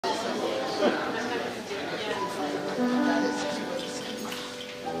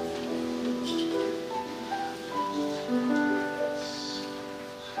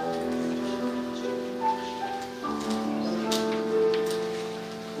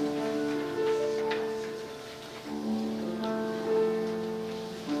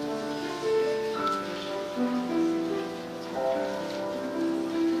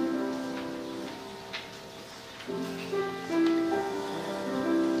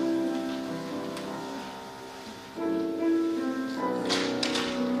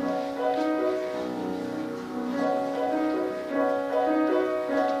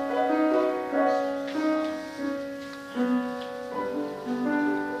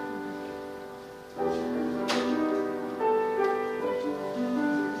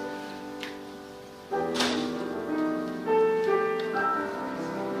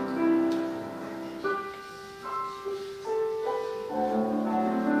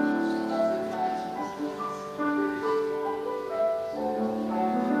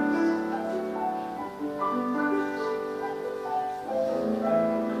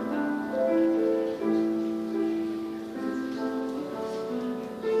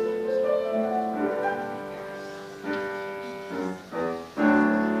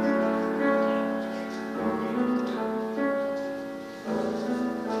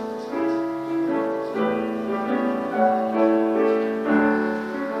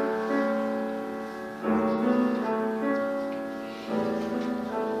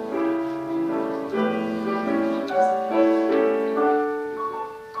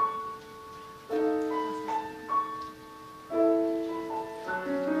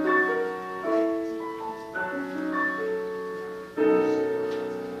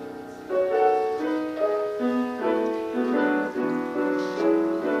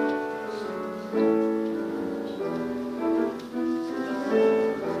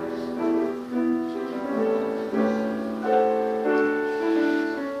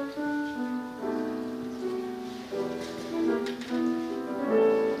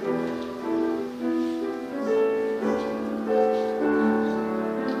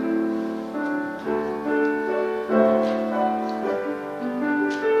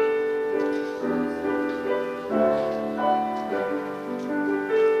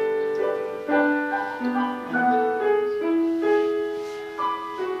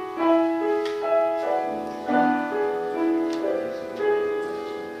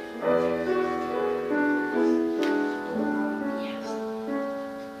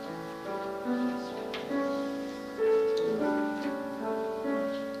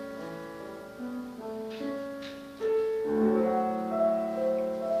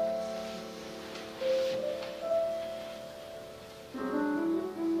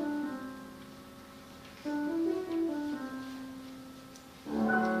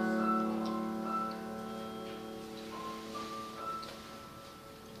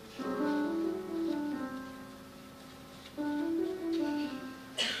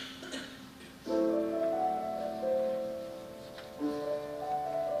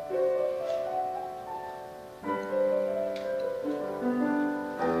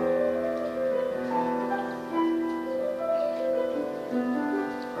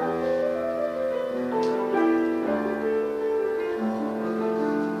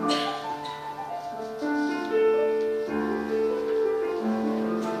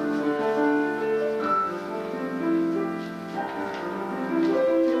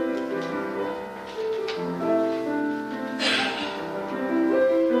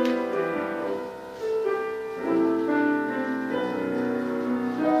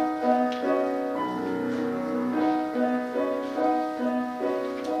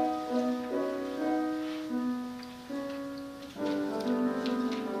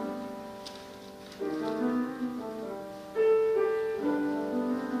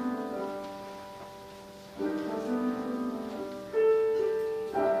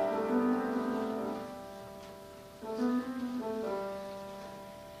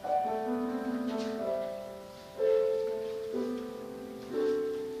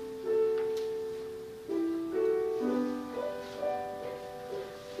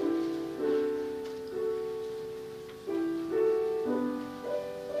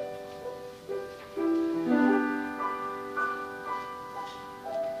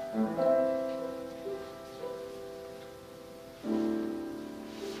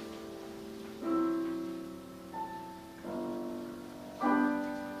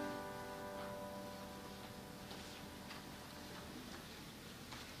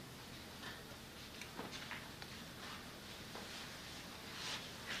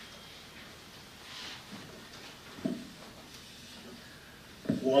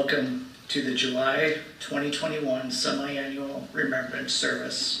Welcome to the July 2021 semi-annual Remembrance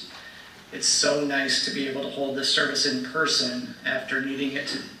service. It's so nice to be able to hold this service in person after needing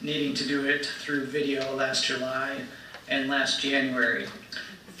to do it through video last July and last January.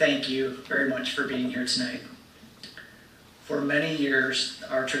 Thank you very much for being here tonight. For many years,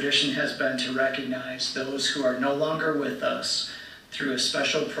 our tradition has been to recognize those who are no longer with us through a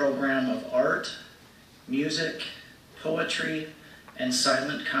special program of art, music, poetry, and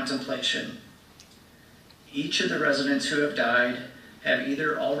silent contemplation. Each of the residents who have died have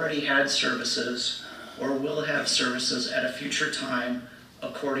either already had services or will have services at a future time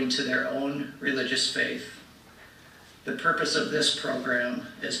according to their own religious faith. The purpose of this program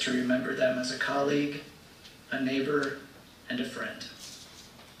is to remember them as a colleague, a neighbor, and a friend.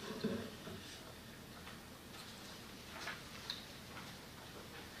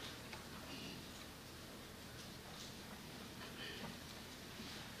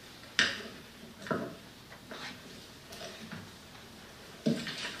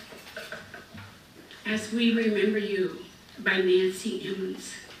 As We Remember You by Nancy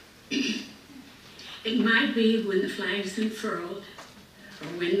Emmons. It might be when the flag's unfurled or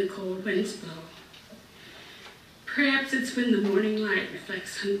when the cold winds blow. Perhaps it's when the morning light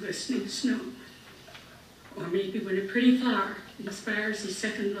reflects on glistening snow. Or maybe when a pretty flower inspires a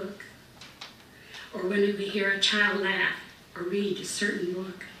second look. Or when we hear a child laugh or read a certain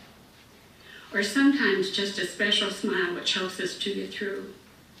book. Or sometimes just a special smile which helps us to get through.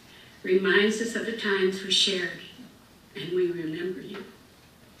 Reminds us of the times we shared, and we remember you.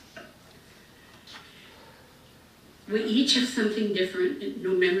 We each have something different, and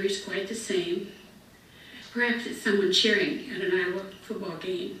no memory is quite the same. Perhaps it's someone cheering at an Iowa football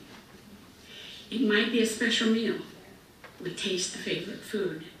game. It might be a special meal. We taste the favorite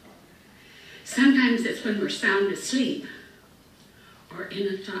food. Sometimes it's when we're sound asleep or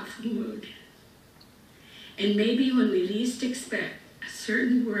in a thoughtful mood. And maybe when we least expect, a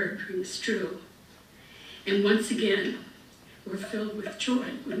certain word rings true. And once again, we're filled with joy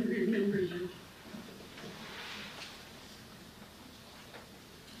when we remember you.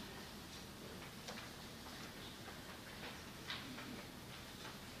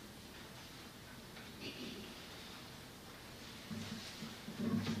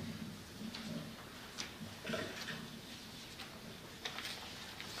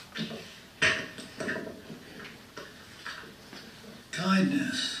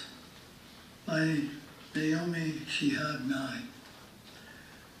 Kindness by Naomi Shihab Nye.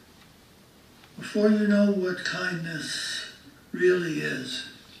 Before you know what kindness really is,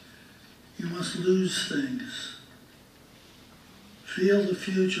 you must lose things. Feel the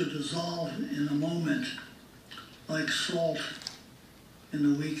future dissolve in a moment like salt in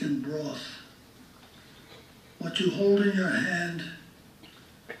a weakened broth. What you hold in your hand,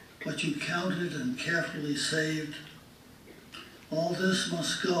 what you counted and carefully saved, all this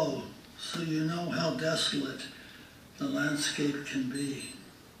must go, so you know how desolate the landscape can be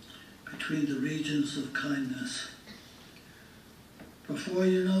between the regions of kindness. Before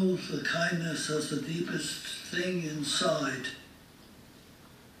you know the kindness as the deepest thing inside,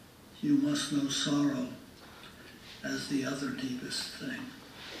 you must know sorrow as the other deepest thing.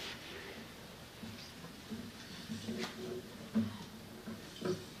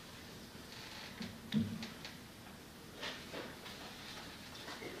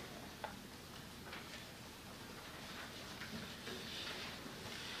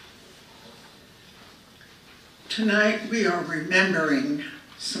 Tonight we are remembering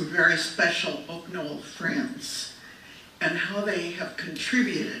some very special Oak Knoll friends and how they have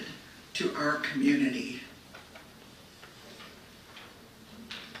contributed to our community.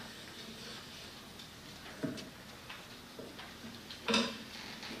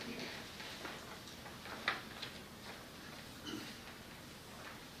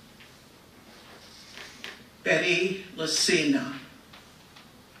 Betty Lucina,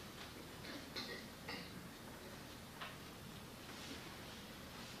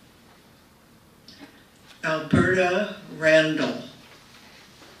 Alberta Randall,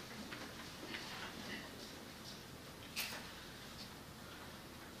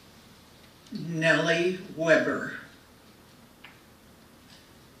 Nellie Weber,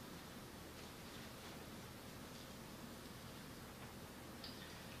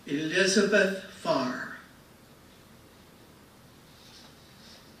 Elizabeth Farr,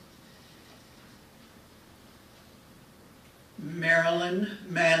 Marilyn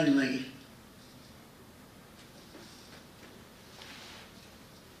Manley,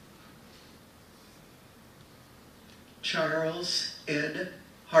 Charles Ed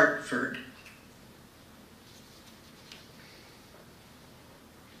Hartford,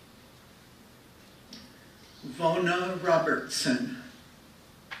 Vona Robertson.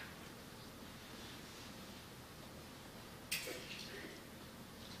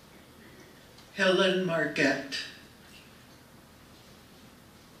 Helen Margette.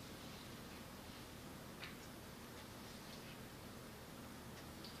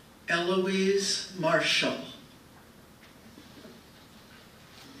 Eloise Marshall.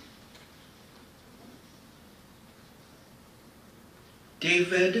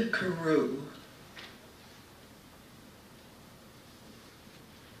 David Carew.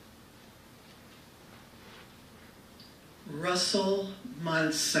 Russell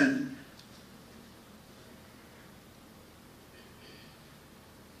Monson.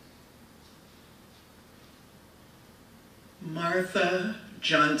 Martha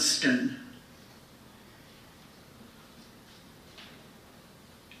Johnston.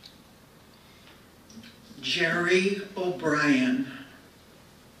 Jerry O'Brien.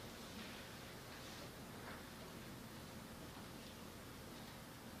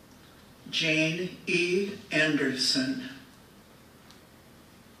 Jane E. Anderson.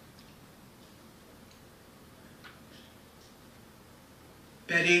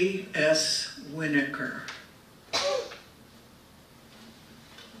 Betty S. Winokur.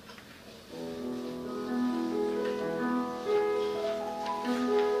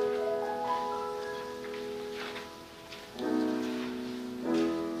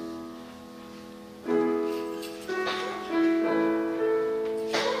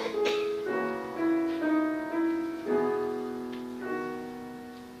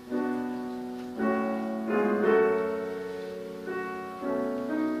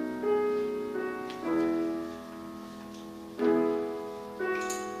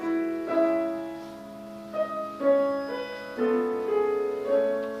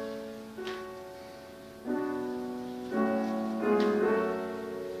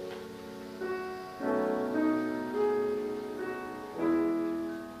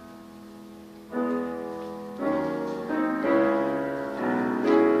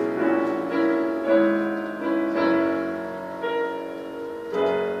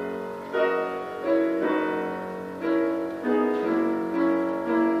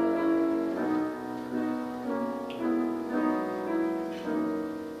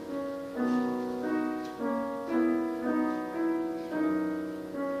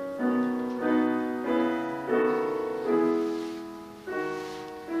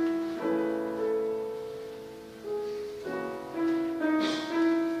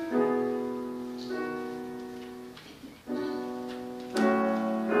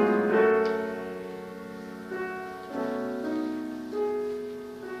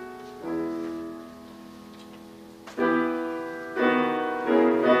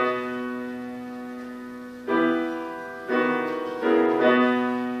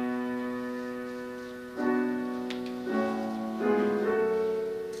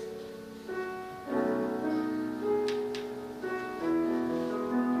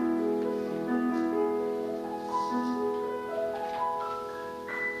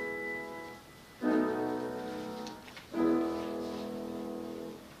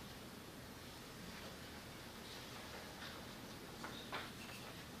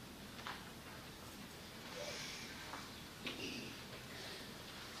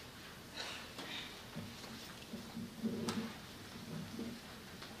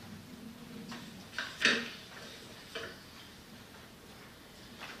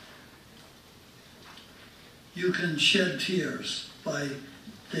 You Can Shed Tears by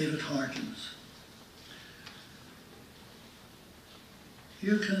David Harkins.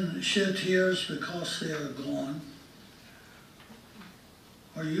 You can shed tears because they are gone,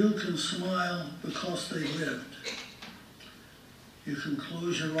 or you can smile because they lived. You can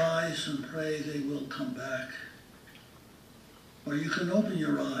close your eyes and pray they will come back, or you can open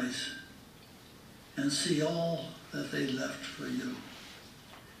your eyes and see all that they left for you.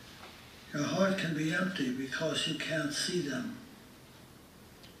 Your heart can be empty because you can't see them,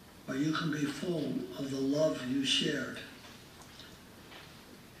 or you can be full of the love you shared.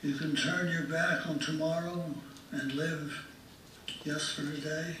 You can turn your back on tomorrow and live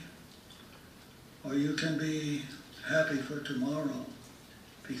yesterday, or you can be happy for tomorrow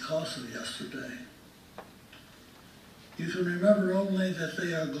because of yesterday. You can remember only that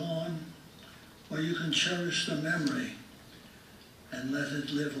they are gone, or you can cherish the memory and let it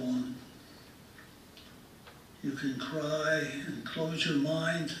live on. You can cry and close your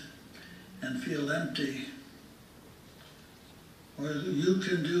mind and feel empty, or you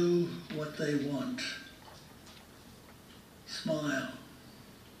can do what they want. Smile,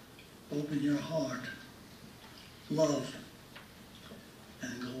 open your heart, love,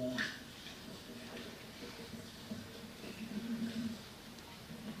 and go on.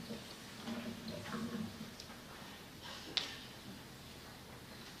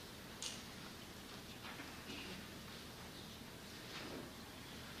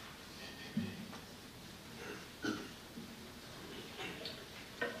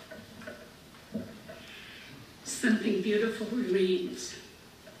 something beautiful remains.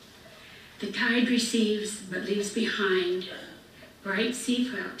 The tide receives but leaves behind bright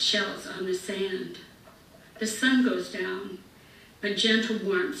seashells on the sand. The sun goes down, but gentle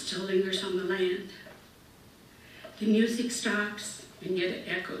warmth still lingers on the land. The music stops, and yet it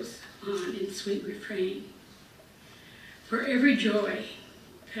echoes on in sweet refrain. For every joy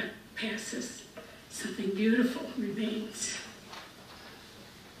that passes, something beautiful remains.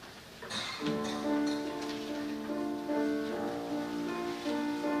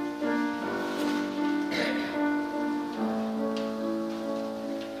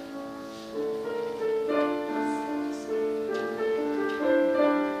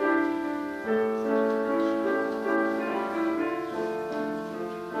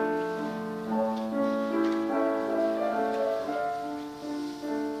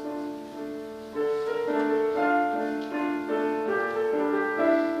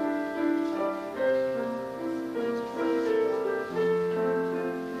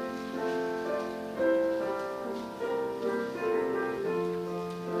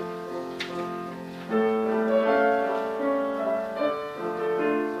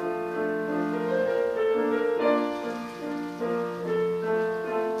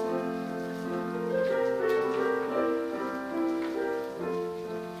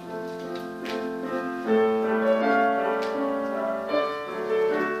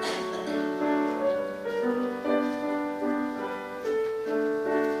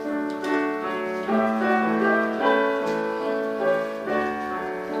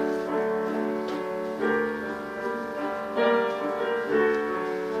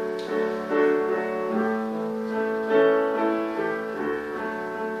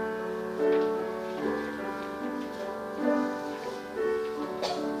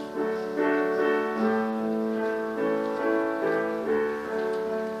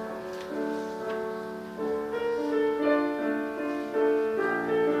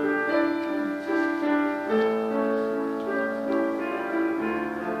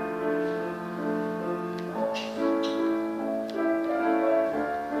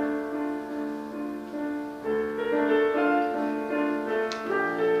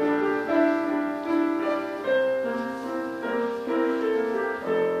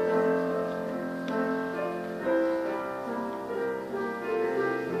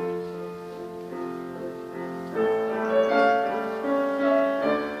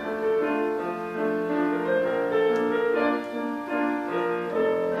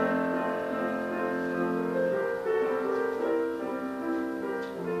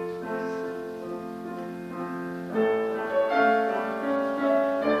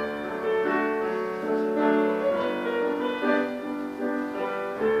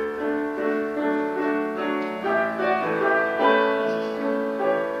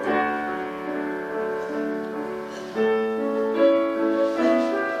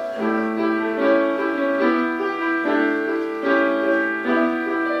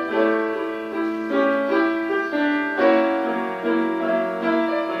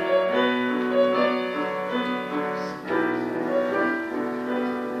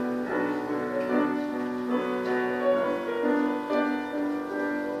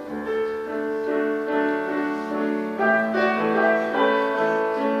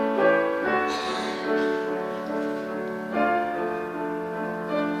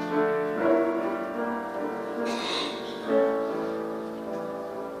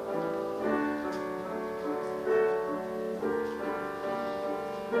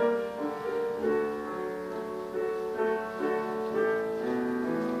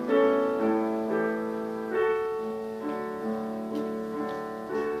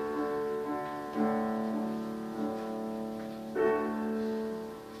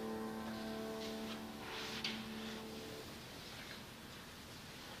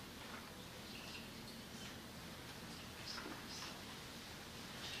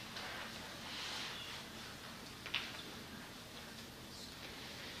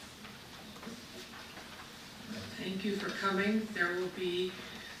 Thank you for coming. There will be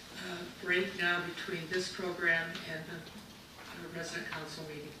a break now between this program and the resident council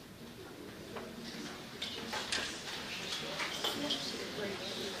meeting.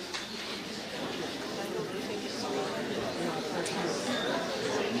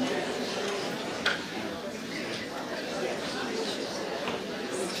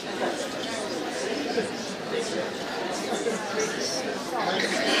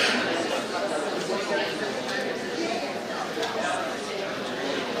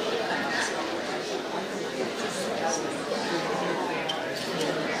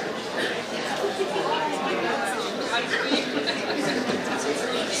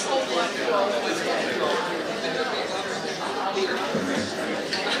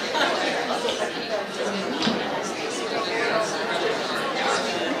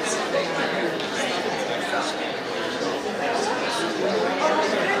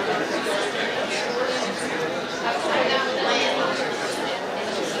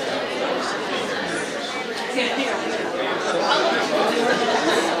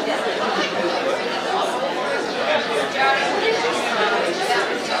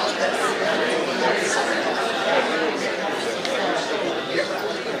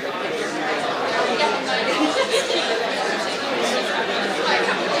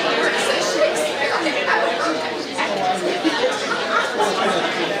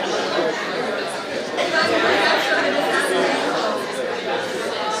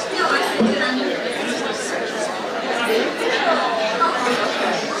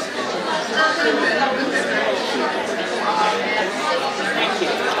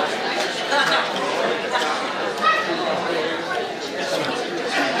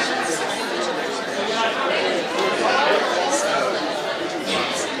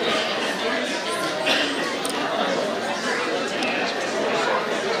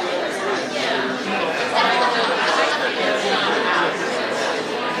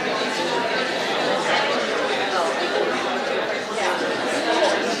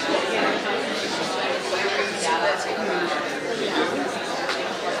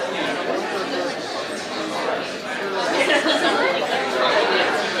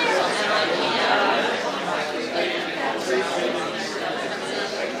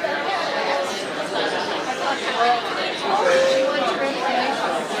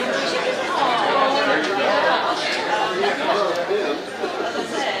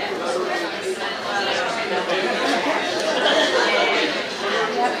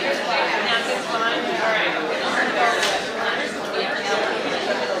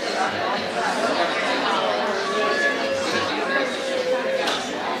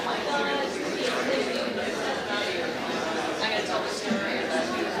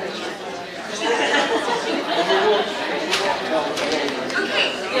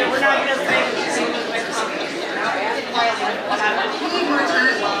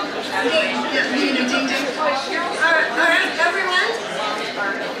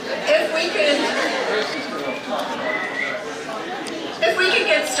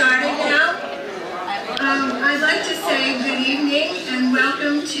 and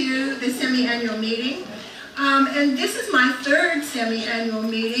welcome to the semi-annual meeting. And this is my third semi-annual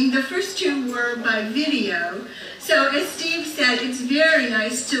meeting. The first two were by video. So as Steve said, it's very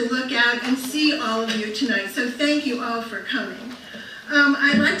nice to look out and see all of you tonight. So thank you all for coming.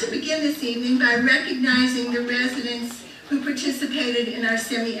 I'd like to begin this evening by recognizing the residents who participated in our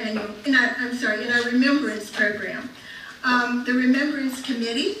in our Remembrance program. The Remembrance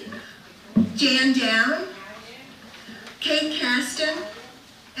Committee, Jan Down, Kate Caston,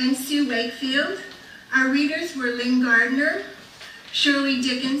 and Sue Wakefield. Our readers were Lynn Gardner, Shirley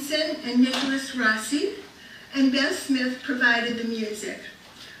Dickinson, and Nicholas Rossi, and Beth Smith provided the music.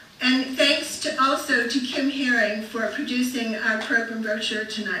 And thanks also to Kim Herring for producing our program brochure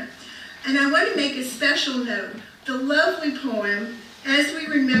tonight. And I want to make a special note. The lovely poem, As We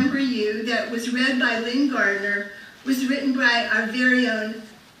Remember You, that was read by Lynn Gardner, was written by our very own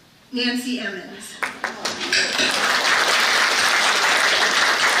Nancy Emmons.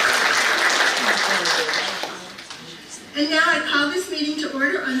 And now I call this meeting to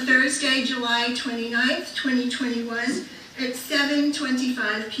order on Thursday, July 29th, 2021 at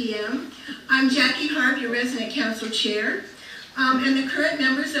 7:25 p.m. I'm Jackie Harp, your resident council chair. And the current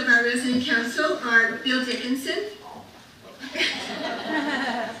members of our resident council are Bill Dickinson,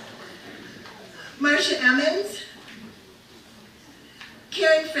 Marcia Emmons,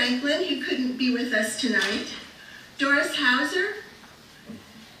 Karen Franklin, who couldn't be with us tonight, Doris Hauser,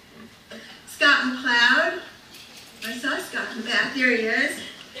 Scott McLeod, I saw Scott in the back, there he is,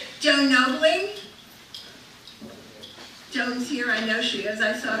 Joan Nobling, Joan's here, I know she is,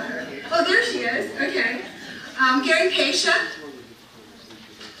 I saw her. Oh, there she is, okay. Gary Pasha,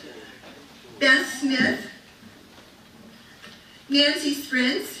 Beth Smith, Nancy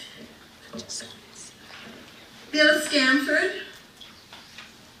Sprintz, Bill Stamford,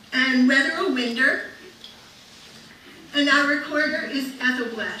 and Wetherill Winder, and our recorder is Ethel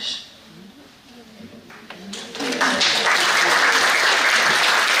Blesh.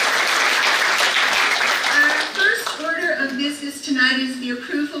 Our first order of business tonight is the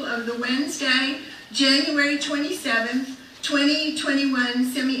approval of the Wednesday, January 27th, 2021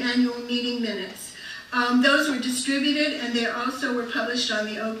 semi-annual meeting minutes. Those were distributed and they also were published on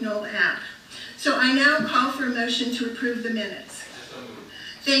the Oak Knoll app. So I now call for a motion to approve the minutes.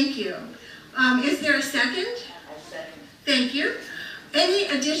 Thank you. Is there a second? Thank you. Any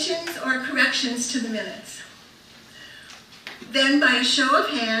additions or corrections to the minutes? Then by a show of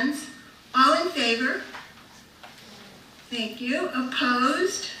hands, all in favor? Thank you.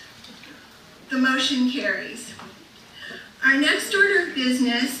 Opposed? The motion carries. Our next order of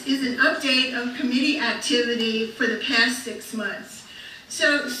business is an update of committee activity for the past 6 months.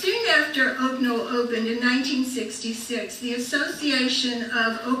 So soon after Oak Knoll opened in 1966, the Association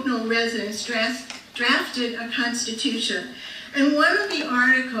of Oak Knoll Residents drafted a constitution. And one of the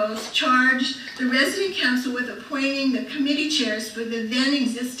articles charged the resident council with appointing the committee chairs for the then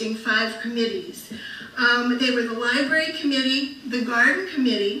existing 5 committees. They were the Library Committee, the Garden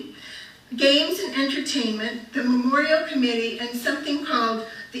Committee, Games and Entertainment, the Memorial Committee, and something called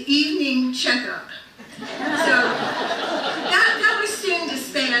the Evening Checkup. So that was soon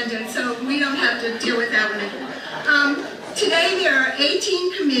disbanded, so we don't have to deal with that one anymore. Today there are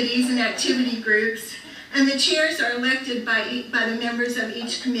 18 committees and activity groups, and the chairs are elected by the members of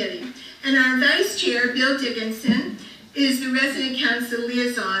each committee. And our vice chair, Bill Dickinson, is the resident council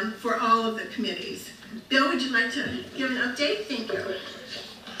liaison for all of the committees. Bill, would you like to give an update? Thank you.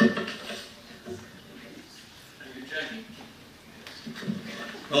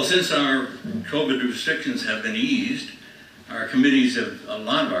 Well, since our COVID restrictions have been eased, a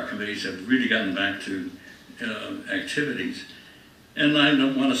lot of our committees have really gotten back to activities. And I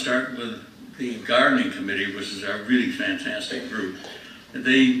want to start with the Gardening Committee, which is our really fantastic group.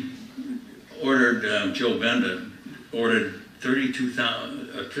 They ordered, Joe Benda ordered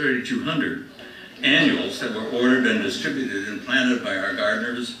 3,200 annuals that were ordered and distributed and planted by our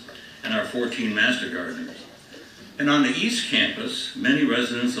gardeners and our 14 master gardeners. And on the East Campus, many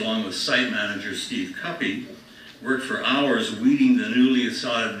residents, along with site manager Steve Cuppy, worked for hours weeding the newly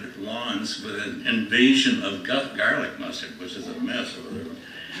sodded lawns with an invasion of garlic mustard, which is a mess over there.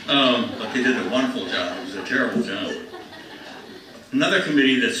 But they did a wonderful job. It was a terrible job. Another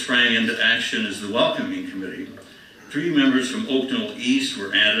committee that sprang into action is the Welcoming Committee. 3 members from Oak Knoll East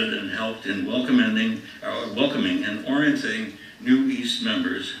were added and helped in welcoming and orienting new East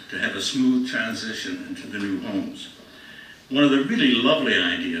members to have a smooth transition into the new homes. One of the really lovely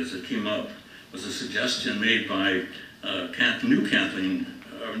ideas that came up was a suggestion made by new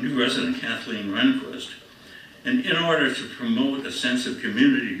resident Kathleen Rehnquist. And in order to promote a sense of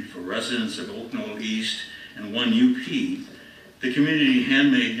community for residents of Oak Knoll East and 1 UP, The community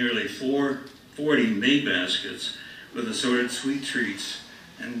handmade nearly 40 May baskets with assorted sweet treats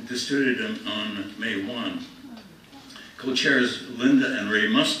and distributed them on May 1. Co-chairs Linda and Ray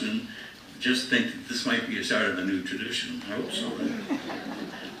Mustin just think that this might be a start of a new tradition. I hope so.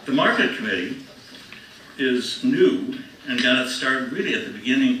 The market committee is new and got its start really at the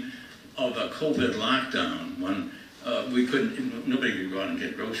beginning of a COVID lockdown when nobody could go out and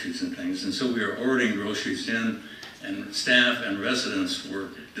get groceries and things, and so we were ordering groceries in, and staff and residents were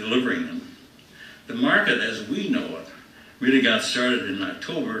delivering them. The market, as we know it, really got started in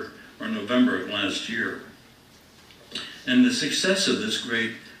October or November of last year. And the success of this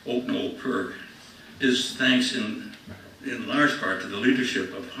great Oak Knoll perk is thanks in large part to the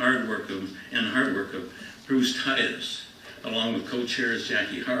leadership and hard work of Bruce Titus, along with co-chairs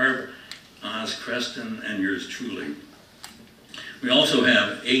Jackie Harb, Oz Creston, and yours truly. We also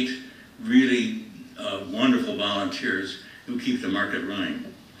have 8 really wonderful volunteers who keep the market running.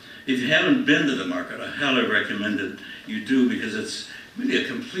 If you haven't been to the market, I highly recommend that you do, because it's really a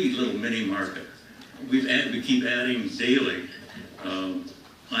complete little mini market. We keep adding daily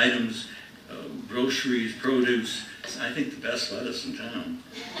items, groceries, produce. I think the best lettuce in town.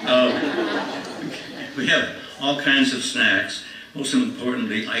 We have all kinds of snacks, most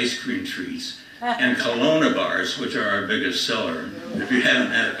importantly ice cream treats, and Kelowna bars, which are our biggest seller. If you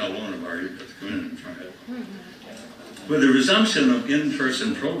haven't had a Kelowna bar, you've got to come in and try it. With the resumption of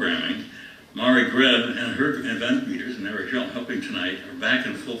in-person programming, Mari Greb and her event readers, and they were helping tonight, are back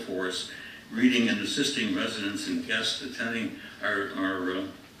in full force, reading and assisting residents and guests attending our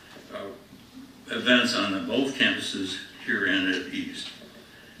events on both campuses here and at East.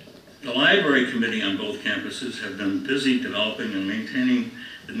 The library committee on both campuses have been busy developing and maintaining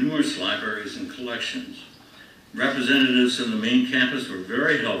the numerous libraries and collections. Representatives from the main campus were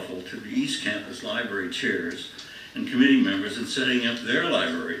very helpful to the East Campus library chairs and committee members in setting up their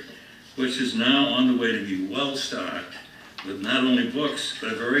library, which is now on the way to be well stocked with not only books,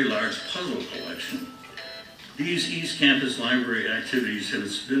 but a very large puzzle collection. These East Campus library activities have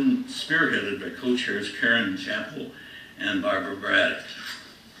been spearheaded by co-chairs Karen Chappell and Barbara Braddock.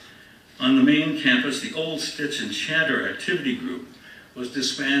 On the main campus, the Old Stitch and Chatter activity group was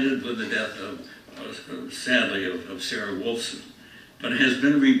disbanded with the death sadly, of Sarah Wolfson, but has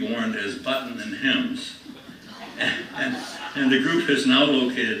been reborn as Button and Hems. And the group is now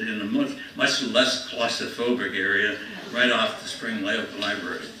located in a much less claustrophobic area right off the Spring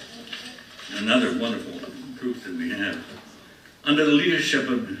Library. Another wonderful group that we have. Under the leadership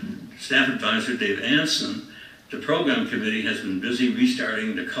of Staff Advisor Dave Anson, the program committee has been busy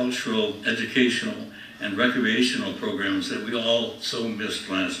restarting the cultural, educational, and recreational programs that we all so missed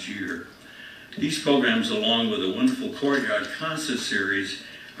last year. These programs, along with a wonderful Courtyard concert series,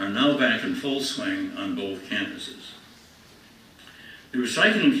 are now back in full swing on both campuses. The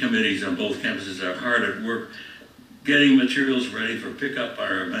recycling committees on both campuses are hard at work getting materials ready for pickup by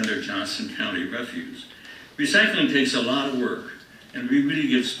our vendor, Johnson County Refuse. Recycling takes a lot of work, and we really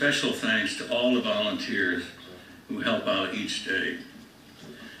give special thanks to all the volunteers who help out each day.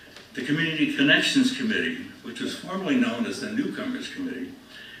 The Community Connections Committee, which was formerly known as the Newcomers Committee,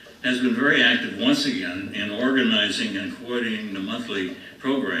 has been very active once again in organizing and coordinating the monthly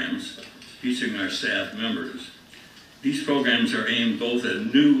programs featuring our staff members. These programs are aimed both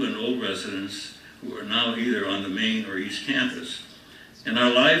at new and old residents who are now either on the main or East Campus, and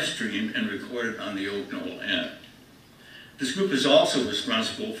are live streamed and recorded on the Oak Knoll app. This group is also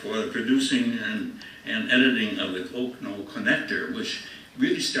responsible for the producing and editing of the Oak Knoll Connector, which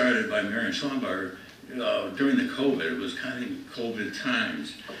really started by Marion Schwamberger during the COVID. It was kind of COVID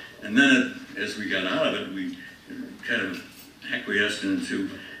times. And then as we got out of it, we kind of acquiesced into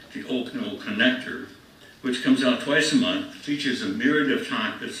the Oak Knoll Connector, which comes out twice a month, features a myriad of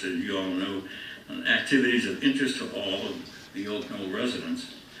topics, as you all know, activities of interest to all of the Oak Knoll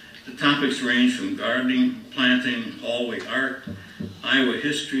residents. The topics range from gardening, planting, hallway art, Iowa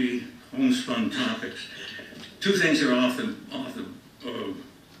history, homespun topics. Two things are off the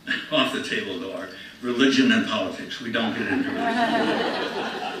table, though, are religion and politics. We don't get into it.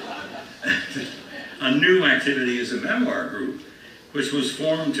 A new activity is a memoir group, which was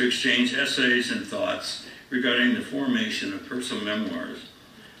formed to exchange essays and thoughts regarding the formation of personal memoirs.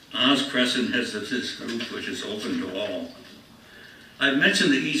 Oz Crescent has this group, which is open to all. I've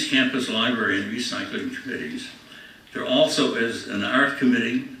mentioned the East Campus Library and Recycling Committees. There also is an art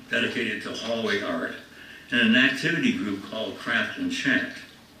committee dedicated to hallway art, and an activity group called Craft and Chat.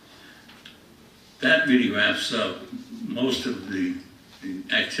 That really wraps up most of the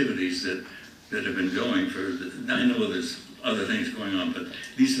activities that have been going I know there's other things going on, but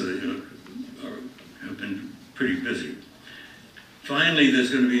these have been pretty busy. Finally,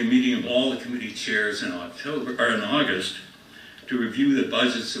 there's going to be a meeting of all the committee chairs in August to review the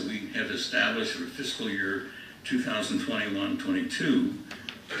budgets that we have established for fiscal year 2021-22,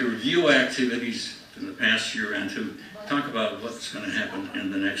 to review activities from the past year and to talk about what's going to happen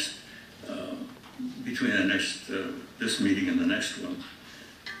in the next, between the next, this meeting and the next one.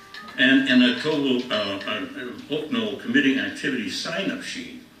 And a total Oak Knoll committee activity sign-up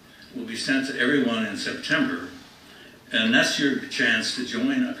sheet will be sent to everyone in September. And that's your chance to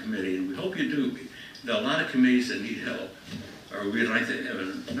join a committee, and we hope you do. There are a lot of committees that need help, or we'd like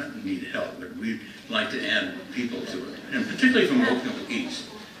to, not need help, but we'd like to add people to it, and particularly from Oak Knoll East.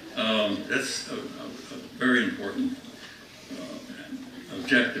 That's a very important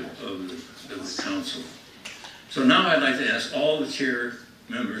objective of the council. So now I'd like to ask all the chair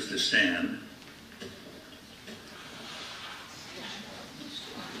members to stand.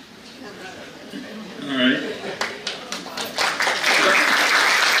 All right.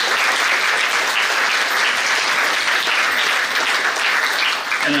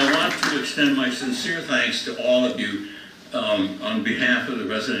 And I want to extend my sincere thanks to all of you on behalf of the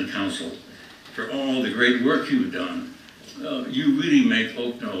resident council for all the great work you've done. You really make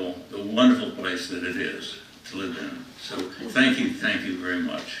Oak Knoll the wonderful place that it is to live in. So thank you very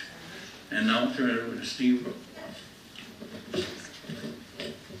much. And now I'll turn it over to Steve.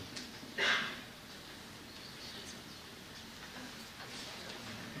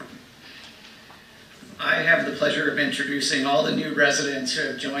 I have the pleasure of introducing all the new residents who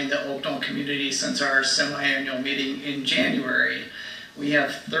have joined the Oak Knoll community since our semi-annual meeting in January. We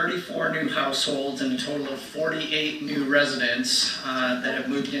have 34 new households and a total of 48 new residents that have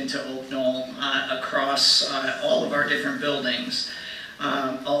moved into Oak Knoll across all of our different buildings.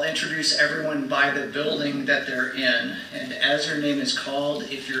 I'll introduce everyone by the building that they're in, and as your name is called,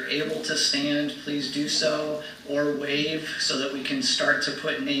 if you're able to stand, please do so, or wave so that we can start to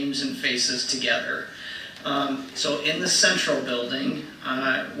put names and faces together. So in the central building,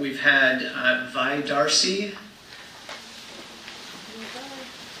 we've had Vi Darcy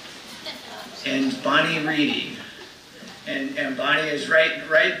and Bonnie Reedy. And Bonnie is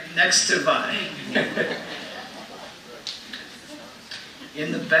right next to Vi.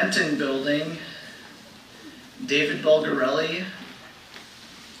 In the Benton building, David Bulgarelli,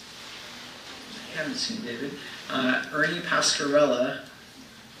 I haven't seen David, Ernie Pascarella,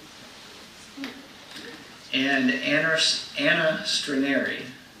 and Anna Straneri.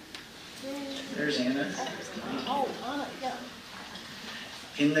 There's Anna.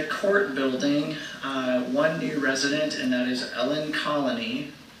 In the court building, one new resident, and that is Ellen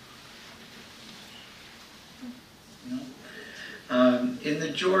Colony. In the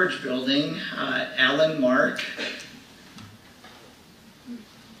George building, Alan Mark.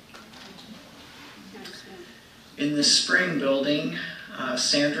 In the Spring building,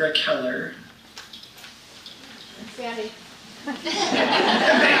 Sandra Keller. Sandy.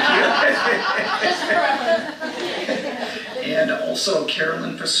 And also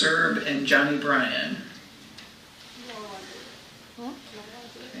Carolyn Paserb and Johnny Bryan.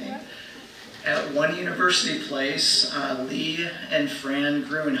 Okay. At One University Place, Lee and Fran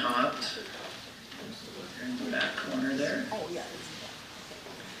Gruenhaupt. In the back corner there.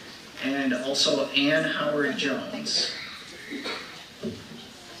 And also Ann Howard Jones.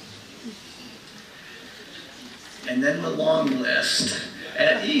 And then the long list.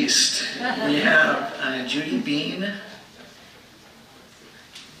 At East, we have Judy Bean,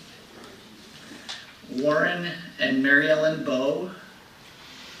 Warren and Mary Ellen Bowe,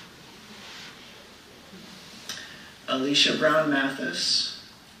 Alicia Brown Mathis,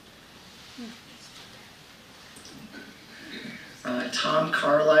 Tom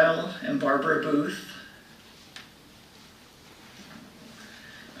Carlisle and Barbara Booth,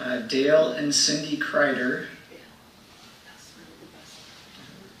 Dale and Cindy Kreider,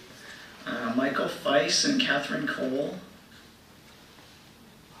 Michael Feiss and Catherine Cole,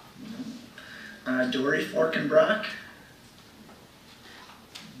 Dory Forkenbrock.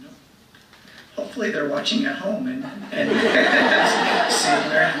 Hopefully they're watching at home and seeing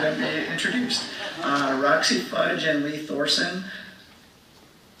them be introduced. Roxy Fudge and Lee Thorson.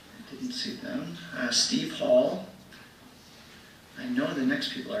 I didn't see them. Steve Hall. I know the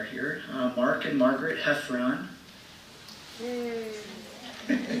next people are here. Mark and Margaret Heffron.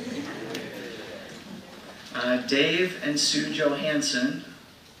 Dave and Sue Johansson.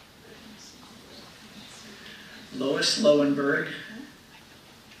 Lois Lowenberg.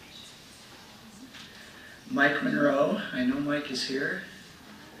 Mike Monroe, I know Mike is here.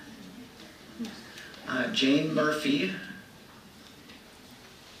 Jane Murphy.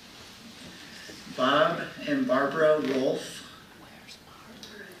 Bob and Barbara Rolfe.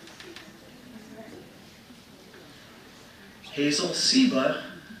 Hazel Seba,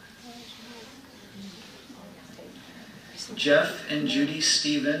 Jeff and Judy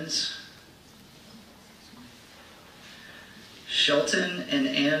Stevens, Shelton and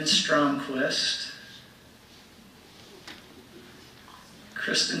Ann Stromquist,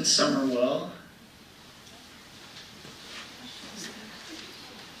 Kristen Summerwell,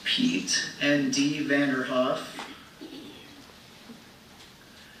 Pete and Dee Vanderhoff,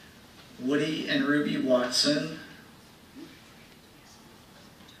 Woody and Ruby Watson,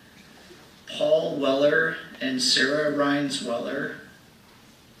 Paul Weller and Sarah Rhines Weller,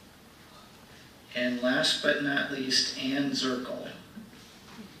 and last but not least, Ann Zirkle.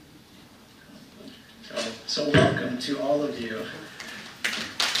 So welcome to all of you.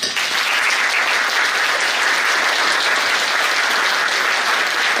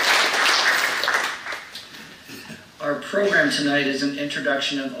 Our program tonight is an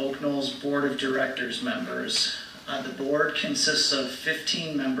introduction of Oak Knoll's Board of Directors members. The board consists of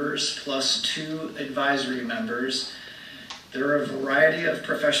 15 members plus 2 advisory members. There are a variety of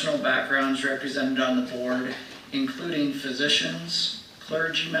professional backgrounds represented on the board, including physicians,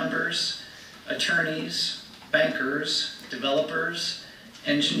 clergy members, attorneys, bankers, developers,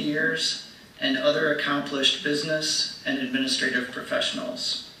 engineers, and other accomplished business and administrative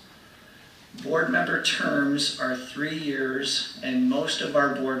professionals. Board member terms are 3 years, and most of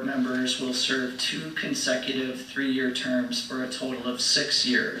our board members will serve 2 consecutive 3-year terms for a total of 6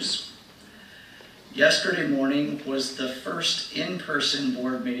 years. Yesterday morning was the first in-person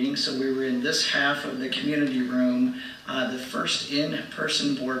board meeting, so we were in this half of the community room, the first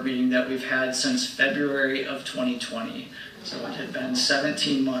in-person board meeting that we've had since February of 2020. So it had been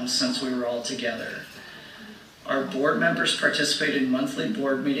 17 months since we were all together. Our board members participate in monthly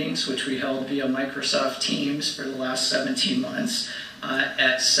board meetings, which we held via Microsoft Teams for the last 17 months,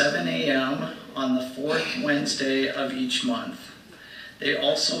 at 7 a.m. on the 4th Wednesday of each month. They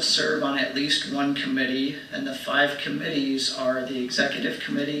also serve on at least 1 committee, and the 5 committees are the Executive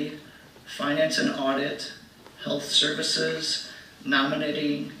Committee, Finance and Audit, Health Services,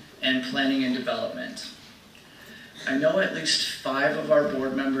 Nominating, and Planning and Development. I know at least 5 of our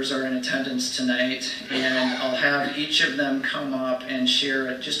board members are in attendance tonight, and I'll have each of them come up and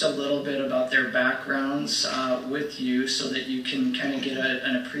share just a little bit about their backgrounds with you so that you can kind of get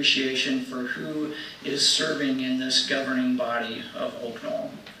an appreciation for who is serving in this governing body of Oak Knoll.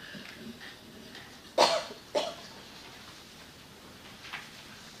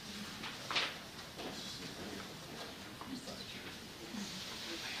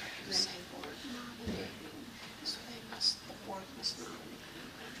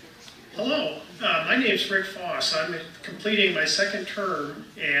 Hello, my name is Rick Foss. I'm completing my 2nd term,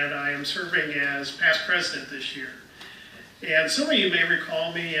 and I am serving as past president this year. And some of you may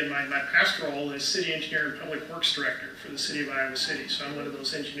recall me in my past role as city engineer and public works director for the city of Iowa City. So I'm one of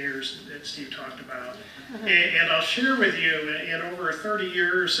those engineers that Steve talked about. And I'll share with you, in over 30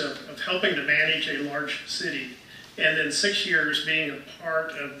 years of helping to manage a large city, and then 6 years being a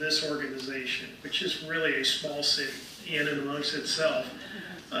part of this organization, which is really a small city in and amongst itself,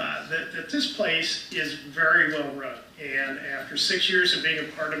 that this place is very well run. And after 6 years of being a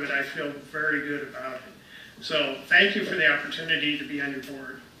part of it, I feel very good about it. So thank you for the opportunity to be on your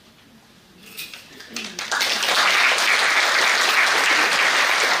board.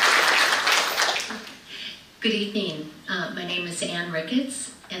 Good evening. My name is Ann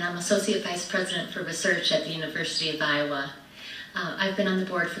Ricketts, and I'm Associate Vice President for Research at the University of Iowa. I've been on the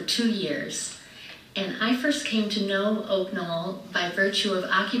board for 2 years, and I first came to know Oak Knoll by virtue of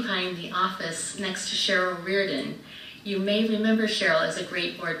occupying the office next to Cheryl Reardon. You may remember Cheryl as a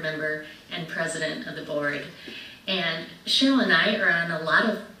great board member and president of the board. And Cheryl and I are on a lot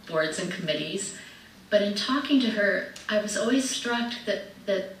of boards and committees, but in talking to her, I was always struck that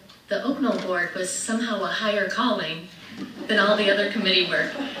the Oak Knoll board was somehow a higher calling than all the other committee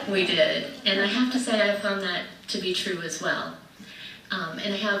work we did. And I have to say I found that to be true as well.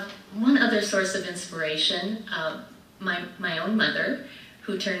 And I have one other source of inspiration, my own mother,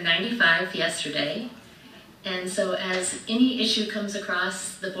 who turned 95 yesterday. And so as any issue comes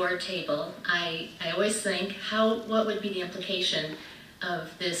across the board table, I always think, what would be the implication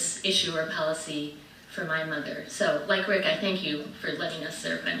of this issue or policy for my mother? So, like Rick, I thank you for letting us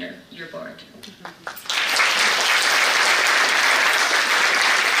serve on your board.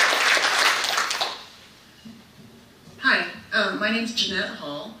 Hi, my name's Jeanette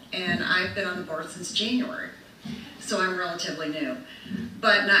Hall, and I've been on the board since January, so I'm relatively new,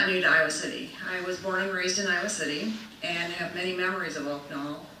 but not new to Iowa City. I was born and raised in Iowa City and have many memories of Oak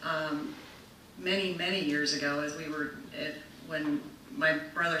Knoll. Many years ago, when my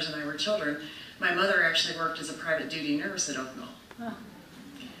brothers and I were children, My mother actually worked as a private duty nurse at Oak Knoll.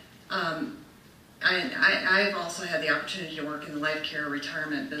 I've also had the opportunity to work in the life care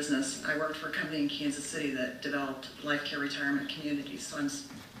retirement business. I worked for a company in Kansas City that developed life care retirement communities, so I'm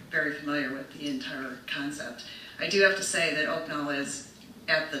very familiar with the entire concept. I do have to say that Oak Knoll is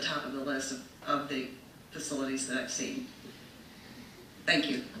at the top of the list of the facilities that I've seen.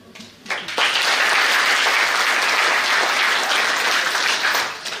 Thank you.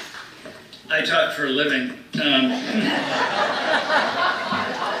 I talk for a living.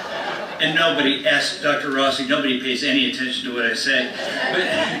 And nobody asks Dr. Rossi, nobody pays any attention to what I say.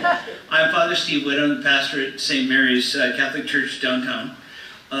 But I'm Father Steve Witt. I'm the pastor at St. Mary's Catholic Church downtown.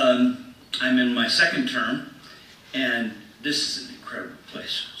 I'm in my second term, and this is an incredible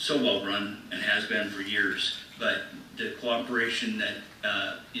place. So well run and has been for years. But the cooperation that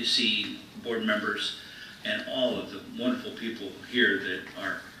you see, board members, and all of the wonderful people here that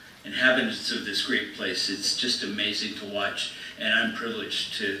are inhabitants of this great place, it's just amazing to watch. And I'm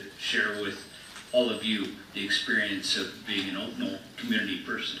privileged to share with all of you the experience of being an Oak Knoll community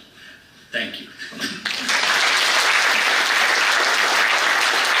person. Thank you.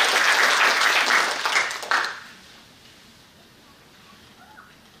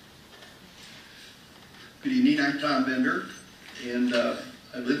 Good evening, I'm Tom Bender, and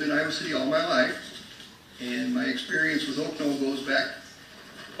I've lived in Iowa City all my life, and my experience with Oak Knoll goes back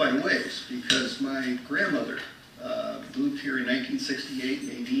quite a ways, because my grandmother moved here in 1968,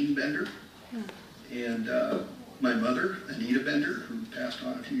 Nadine Bender, and my mother, Anita Bender, who passed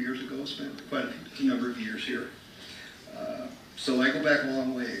on a few years ago, spent quite a number of years here. So I go back a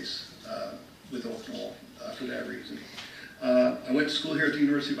long ways with Oak Knoll for that reason. I went to school here at the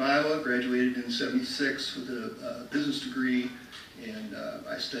University of Iowa, graduated in '76 with a business degree, and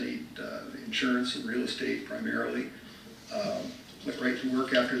I studied insurance and real estate primarily. Went right to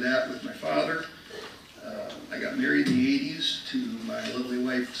work after that with my father. I got married in the 80s to my lovely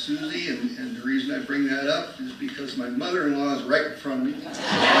wife Susie, and the reason I bring that up is because my mother-in-law is right in front of me.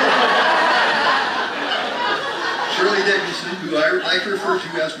 Shirley Dickinson, who I like to refer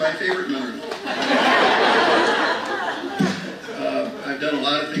to as my favorite mother-in-law. I've done a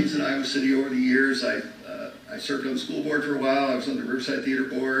lot of things in Iowa City over the years. I served on the school board for a while. I was on the Riverside Theater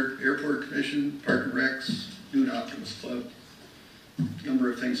Board, Airport Commission, Park and Recs, Noon Optimist Club, a number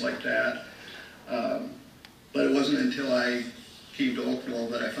of things like that. But it wasn't until I came to Oak Knoll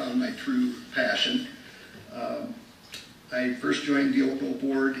that I found my true passion. I first joined the Oak Knoll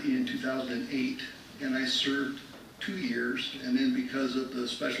board in 2008, and I served 2 years, and then because of the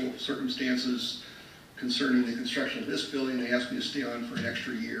special circumstances concerning the construction of this building, they asked me to stay on for an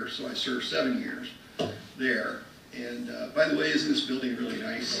extra year, so I served 7 years there. And by the way, isn't this building really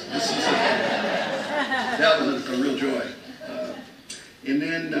nice? That was a real joy. And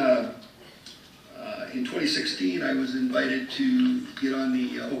then in 2016, I was invited to get on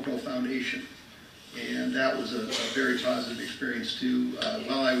the Oak Knoll Foundation, and that was a very positive experience too.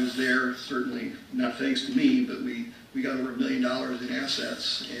 While I was there, certainly not thanks to me, but we got over $1 million in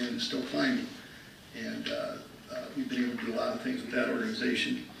assets and still climbing. And we've been able to do a lot of things with that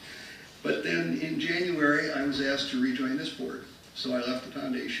organization. But then in January, I was asked to rejoin this board. So I left the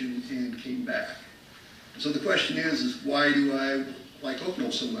foundation and came back. So the question is why do I like Oak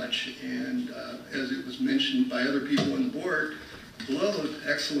Knoll so much? And as it was mentioned by other people on the board, the level of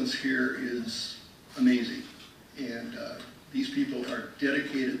excellence here is amazing. And these people are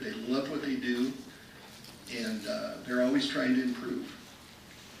dedicated, they love what they do, and they're always trying to improve.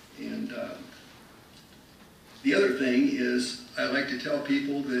 And the other thing is, I like to tell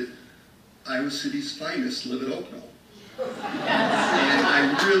people that Iowa City's finest live at Oak Knoll. And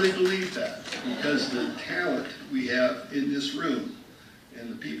I really believe that, because the talent we have in this room and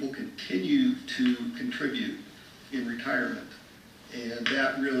the people continue to contribute in retirement. And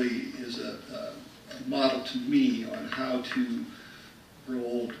that really is a model to me on how to grow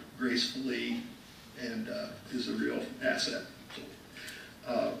old gracefully, and is a real asset.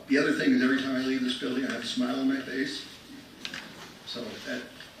 The other thing is, every time I leave this building, I have a smile on my face. So that,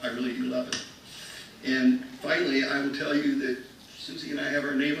 I really do love it. And finally, I will tell you that Susie and I have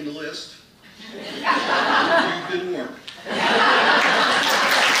our name on the list. You've been warned.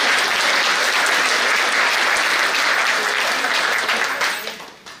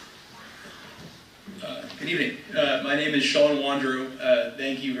 Good evening. My name is Sean Wandreau.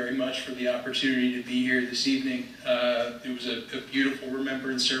 Thank you very much for the opportunity to be here this evening. It was a beautiful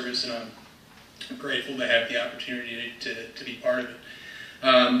remembrance service, and I'm grateful to have the opportunity to be part of it.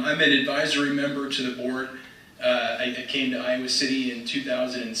 I'm an advisory member to the board. I came to Iowa City in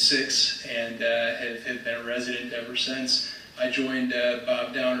 2006 and have been a resident ever since. I joined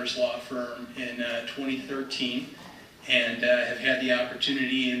Bob Downer's law firm in 2013 and have had the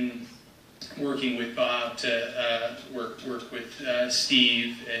opportunity in working with Bob to work with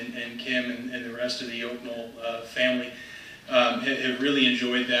Steve and Kim and the rest of the Oaknall family. Have really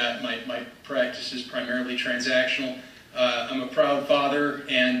enjoyed that. My practice is primarily transactional. I'm a proud father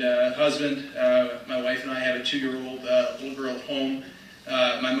and husband. My wife and I have a 2-year-old little girl at home.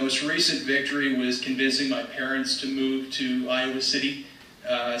 My most recent victory was convincing my parents to move to Iowa City.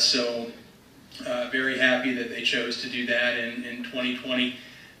 So very happy that they chose to do that in 2020.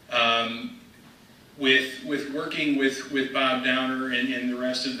 With working with Bob Downer and the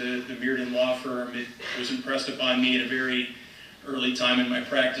rest of the Mearden law firm, it was impressed upon me at a very early time in my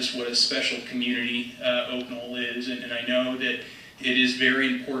practice what a special community Oaknall is, and I know that it is very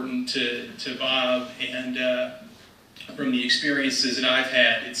important to Bob, and from the experiences that I've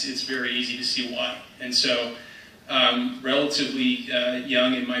had, it's very easy to see why. And so relatively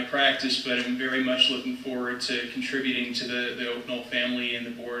young in my practice, but I'm very much looking forward to contributing to the Oaknall family and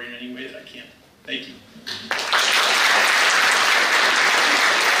the board in any way that I can. Thank you.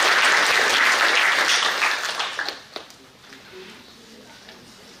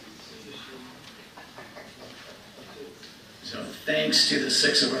 So thanks to the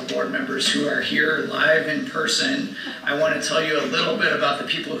 6 of our board members who are here live in person. I want to tell you a little bit about the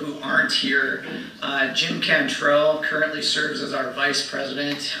people who aren't here. Jim Cantrell currently serves as our vice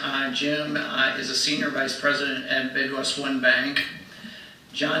president. Jim is a senior vice president at Midwest One Bank.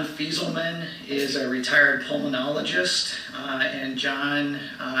 John Fieselman is a retired pulmonologist, and John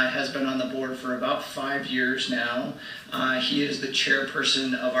has been on the board for about 5 years now. He is the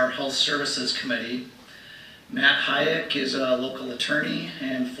chairperson of our Health Services Committee. Matt Hayek is a local attorney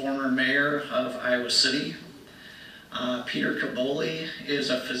and former mayor of Iowa City. Peter Caboli is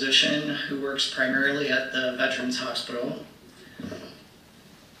a physician who works primarily at the Veterans Hospital.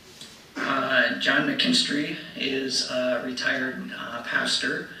 John McKinstry is a retired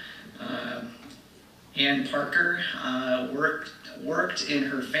pastor. Ann Parker worked in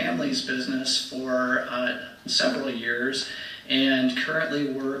her family's business for several years and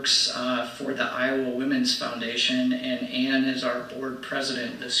currently works for the Iowa Women's Foundation, and Ann is our board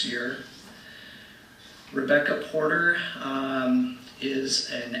president this year. Rebecca Porter is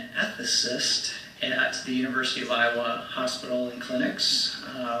an ethicist at the University of Iowa Hospital and Clinics,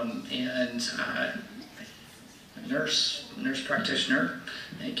 and a nurse practitioner.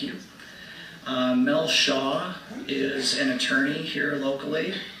 Thank you. Mel Shaw is an attorney here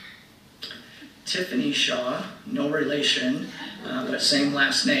locally. Tiffany Shaw, no relation, but same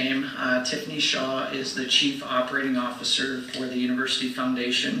last name. Tiffany Shaw is the Chief Operating Officer for the University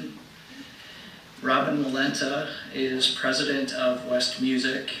Foundation. Robin Malenta is President of West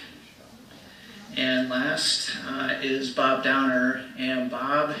Music. And last is Bob Downer, and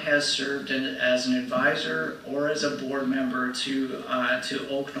Bob has served as an advisor or as a board member to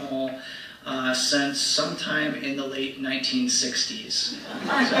Oaknall since sometime in the late 1960s.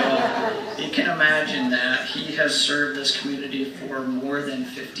 So you can imagine that he has served this community for more than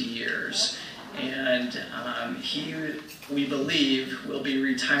 50 years. And he, we believe, will be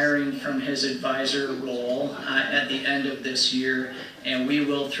retiring from his advisor role at the end of this year, and we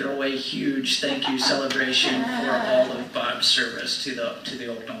will throw a huge thank you celebration for all of Bob's service to the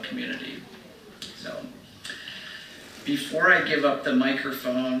Oaknall community. So, before I give up the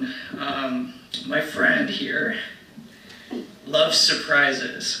microphone, my friend here loves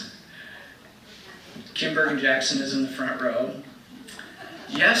surprises. Kim Bergen-Jackson is in the front row.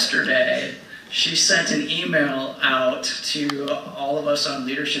 Yesterday, she sent an email out to all of us on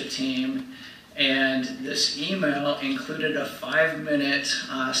leadership team, and this email included a 5-minute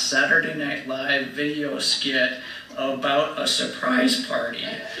Saturday Night Live video skit about a surprise party.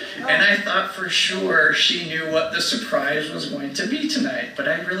 And I thought for sure she knew what the surprise was going to be tonight, but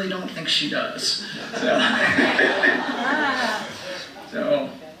I really don't think she does. So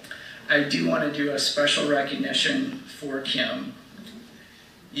I do want to do a special recognition for Kim.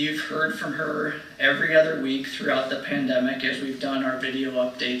 You've heard from her every other week throughout the pandemic as we've done our video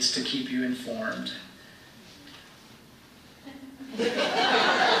updates to keep you informed.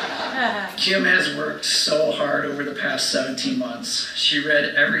 Kim has worked so hard over the past 17 months. She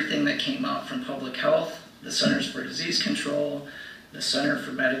read everything that came out from Public Health, the Centers for Disease Control, the Center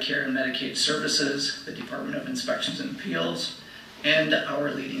for Medicare and Medicaid Services, the Department of Inspections and Appeals, and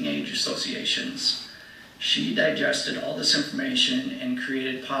our leading age associations. She digested all this information and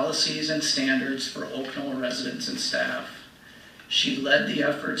created policies and standards for Oaknall residents and staff. She led the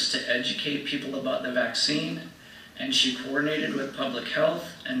efforts to educate people about the vaccine, and she coordinated with public health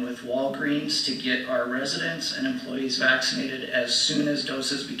and with Walgreens to get our residents and employees vaccinated as soon as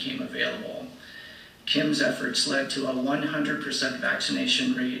doses became available. Kim's efforts led to a 100%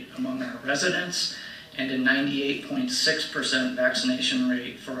 vaccination rate among our residents and a 98.6% vaccination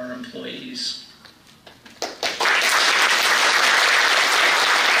rate for our employees.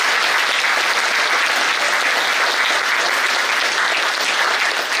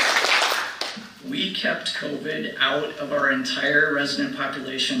 We kept COVID out of our entire resident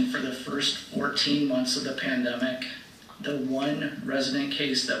population for the first 14 months of the pandemic. The one resident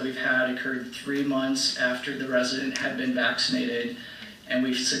case that we've had occurred 3 months after the resident had been vaccinated, and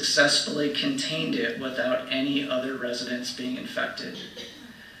we've successfully contained it without any other residents being infected.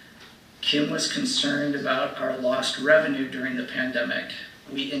 Kim was concerned about our lost revenue during the pandemic.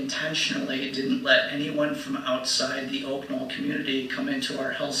 We intentionally didn't let anyone from outside the Oak Knoll community come into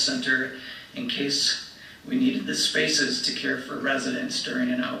our health center in case we needed the spaces to care for residents during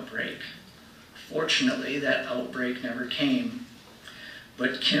an outbreak. Fortunately, that outbreak never came,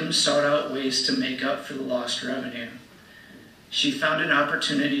 but Kim sought out ways to make up for the lost revenue. She found an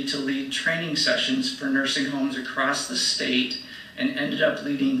opportunity to lead training sessions for nursing homes across the state and ended up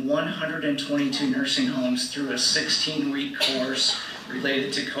leading 122 nursing homes through a 16-week course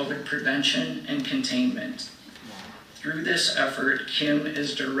related to COVID prevention and containment. Through this effort, Kim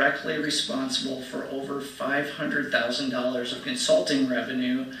is directly responsible for over $500,000 of consulting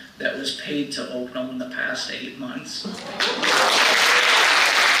revenue that was paid to Oak Knoll in the past 8 months.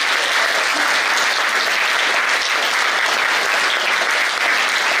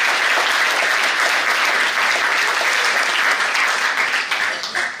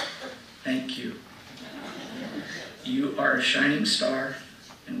 Thank you. You are a shining star,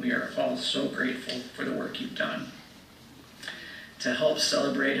 and we are all so grateful for the work you've done. To help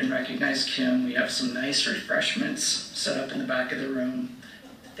celebrate and recognize Kim, we have some nice refreshments set up in the back of the room.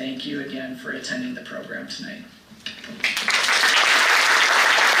 Thank you again for attending the program tonight.